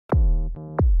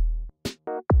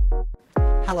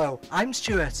Hello, I'm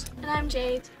Stuart. And I'm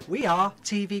Jade. We are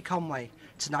TV Conwy.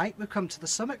 Tonight we've come to the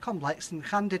Summit Complex in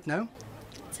Llandudno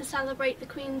to celebrate the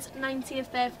Queen's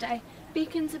 90th birthday.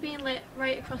 Beacons are being lit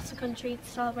right across the country to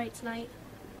celebrate tonight.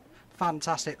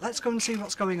 Fantastic. Let's go and see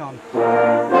what's going on.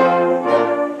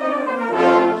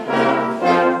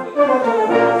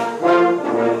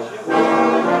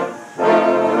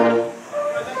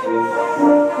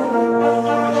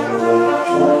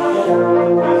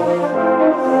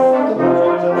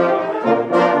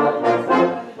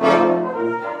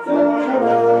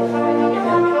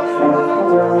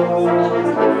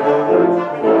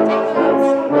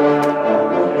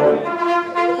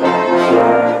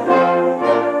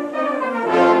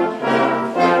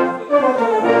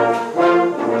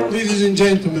 Ladies and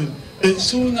gentlemen, it's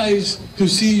so nice to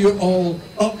see you all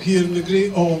up here in the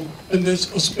Great Hall on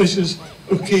this auspicious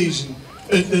occasion.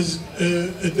 It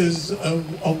is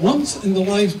a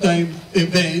once-in-a-lifetime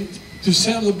event to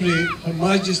celebrate Her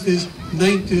Majesty's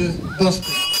 90th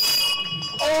birthday.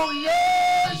 Oh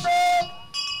yes!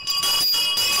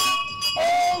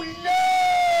 Oh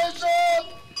yes!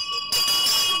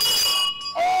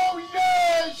 Oh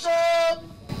yes!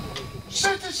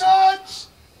 Citizens,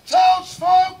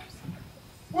 townsfolk,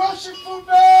 worshipful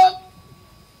men,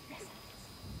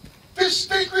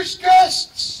 distinguished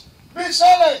guests, Miss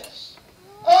Alice,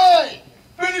 I,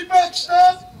 Billy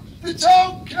Baxter, the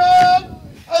town clerk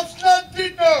of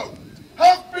Llandudno,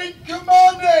 have been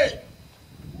commanded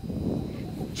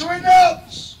to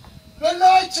announce the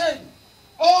lighting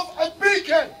of a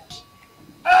beacon,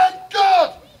 and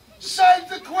God save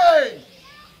the Queen!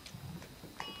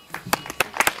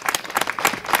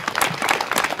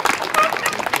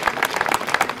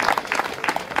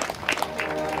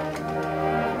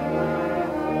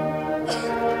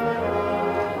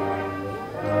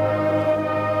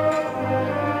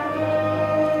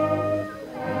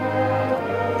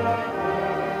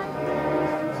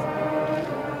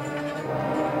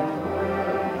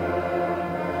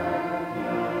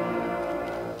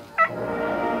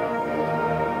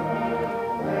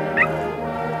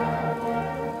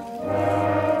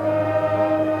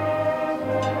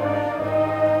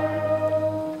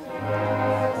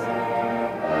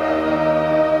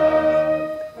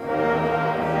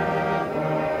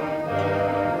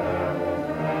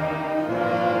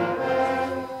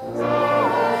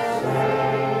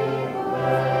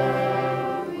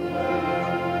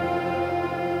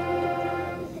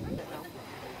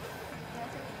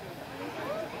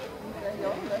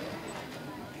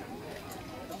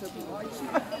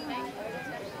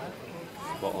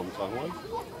 Spot on time-wise.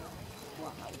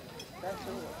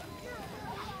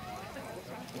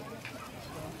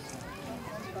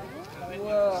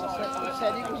 Well, I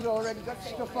said it was already got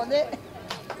stuff on it.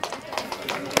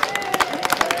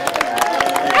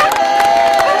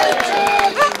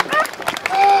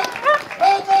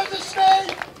 Her Majesty,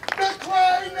 the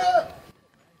Queen!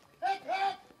 Hip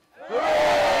hip!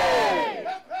 Hooray!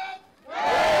 Hip hip!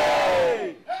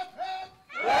 Hooray! Hip hip!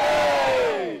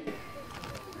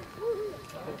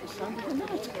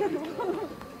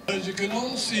 As you can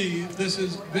all see, this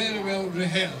is very well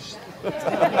rehearsed.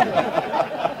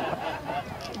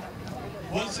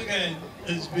 Once again,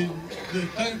 it's been the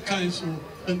Town Council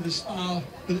and the staff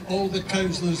and all the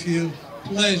councillors here,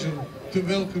 pleasure to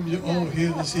welcome you all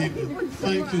here this evening.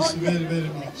 Thank you so very, very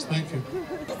much. Thank you.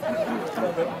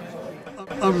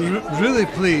 I'm really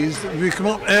pleased that we come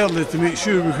up early to make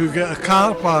sure we could get a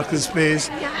car parking space,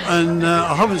 and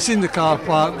I haven't seen the car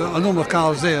park, but I know my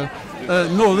car's there.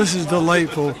 No, this is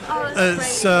delightful.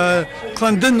 It's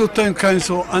Llandudno Town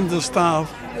Council and the staff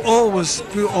always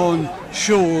put on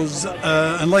shows,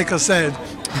 and like I said,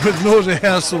 with no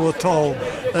rehearsal at all,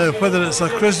 whether it's a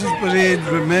Christmas parade,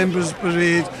 Remembrance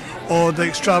parade, or the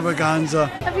extravaganza.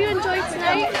 Have you enjoyed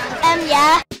tonight?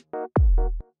 Yeah.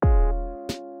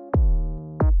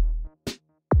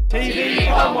 TV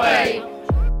Conwy.